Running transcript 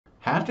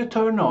How to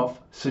turn off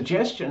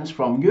suggestions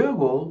from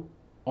Google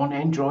on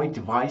Android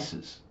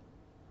devices.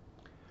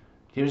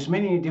 There's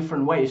many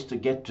different ways to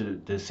get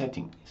to the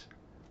settings,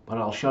 but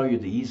I'll show you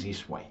the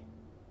easiest way.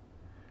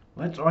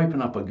 Let's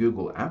open up a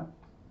Google app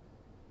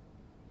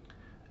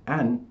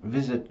and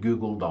visit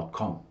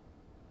google.com.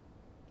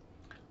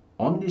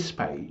 On this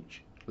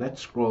page,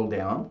 let's scroll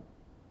down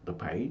the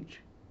page.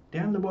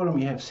 Down the bottom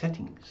you have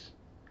settings.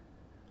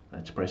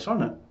 Let's press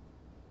on it.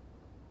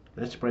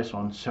 Let's press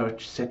on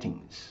search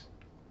settings.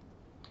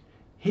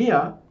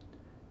 Here,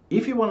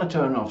 if you want to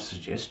turn off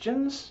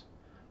suggestions,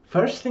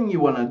 first thing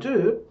you want to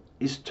do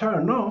is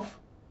turn off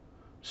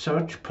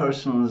search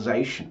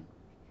personalization.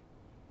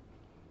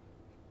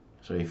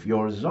 So if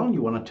yours is on,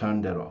 you want to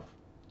turn that off.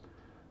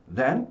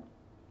 Then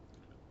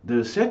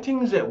the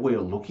settings that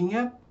we're looking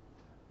at,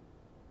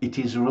 it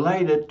is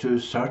related to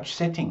search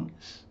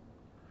settings.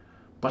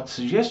 But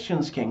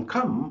suggestions can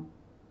come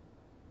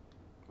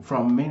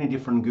from many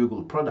different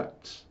Google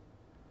products.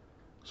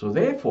 So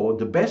therefore,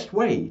 the best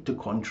way to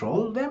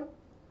control them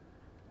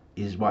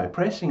is by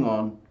pressing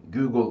on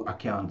Google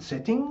account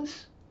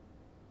settings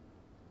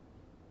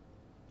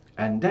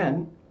and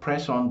then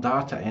press on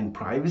data and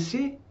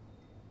privacy.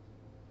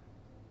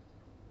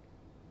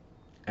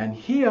 And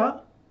here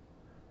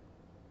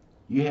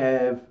you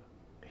have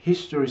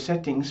history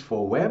settings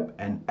for web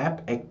and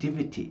app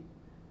activity.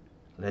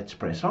 Let's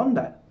press on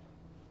that.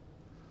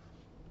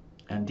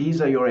 And these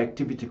are your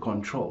activity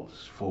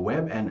controls for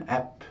web and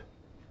app.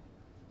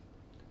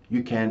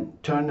 You can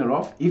turn it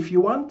off if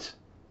you want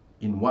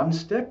in one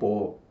step,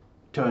 or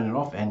turn it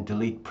off and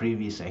delete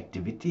previous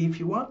activity if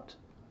you want.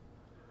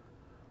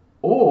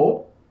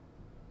 Or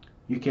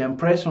you can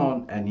press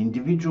on an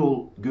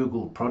individual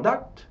Google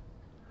product,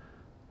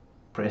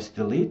 press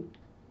delete,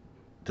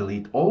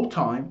 delete all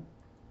time,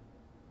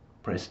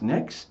 press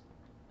next,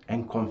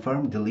 and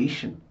confirm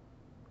deletion.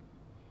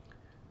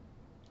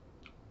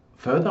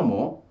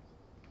 Furthermore,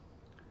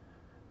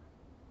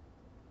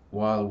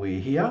 while we're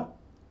here,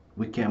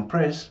 we can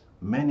press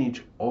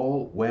manage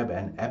all web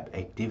and app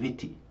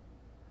activity.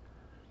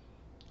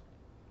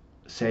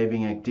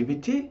 Saving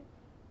activity,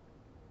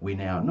 we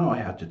now know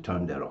how to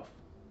turn that off.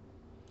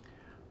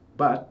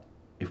 But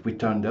if we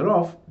turn that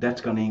off,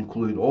 that's going to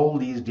include all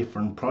these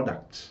different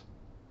products,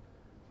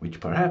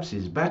 which perhaps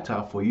is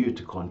better for you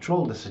to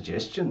control the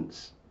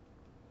suggestions.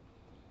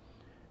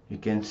 You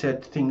can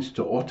set things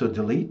to auto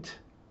delete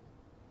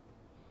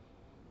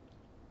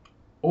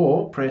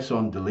or press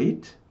on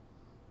delete.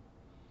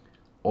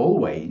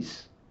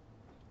 Always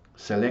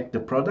select the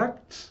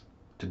products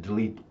to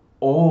delete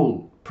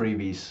all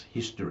previous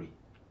history.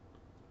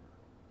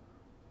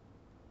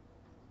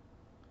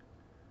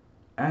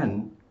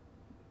 And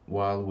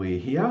while we're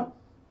here,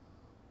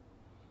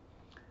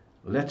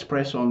 let's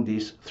press on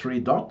these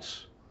three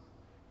dots.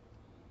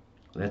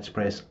 Let's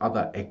press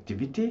other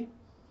activity.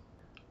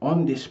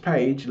 On this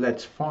page,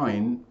 let's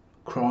find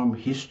Chrome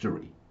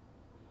history,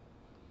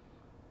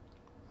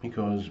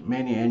 because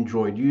many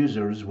Android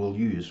users will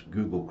use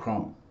Google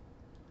Chrome.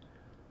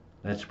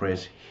 Let's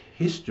press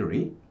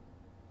history,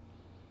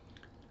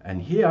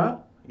 and here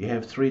you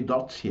have three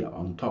dots here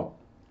on top.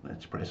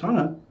 Let's press on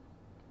it.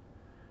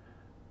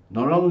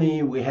 Not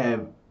only we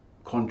have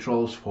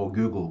controls for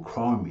Google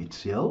Chrome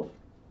itself,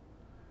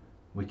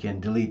 we can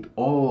delete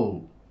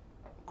all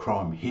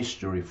Chrome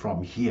history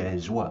from here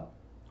as well.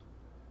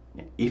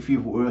 If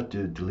you were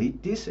to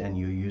delete this and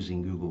you're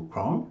using Google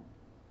Chrome,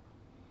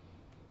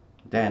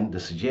 then the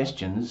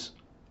suggestions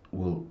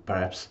will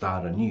perhaps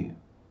start anew.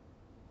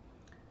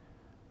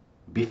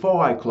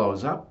 Before I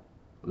close up,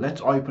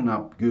 let's open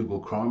up Google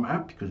Chrome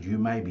app, because you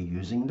may be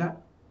using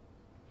that.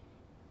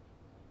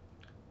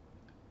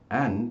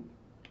 And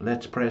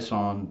let's press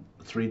on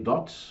three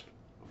dots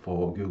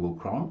for Google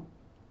Chrome.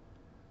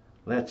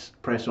 Let's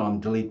press on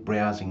delete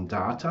browsing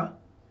data.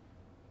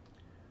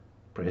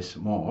 Press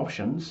more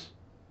options.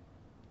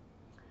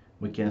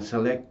 We can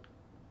select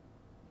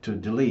to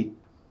delete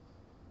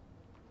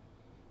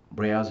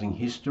browsing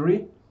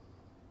history,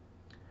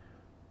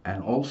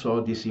 and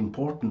also this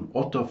important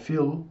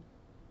autofill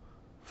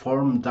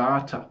form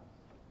data,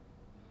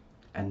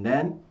 and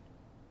then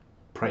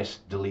press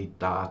delete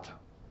data.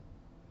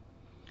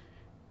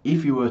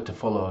 If you were to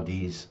follow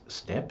these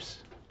steps,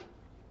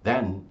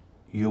 then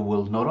you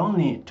will not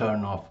only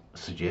turn off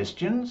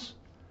suggestions,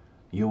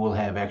 you will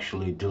have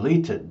actually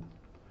deleted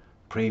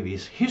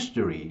previous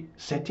history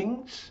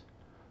settings.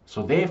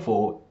 So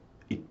therefore,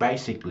 it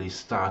basically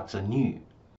starts anew.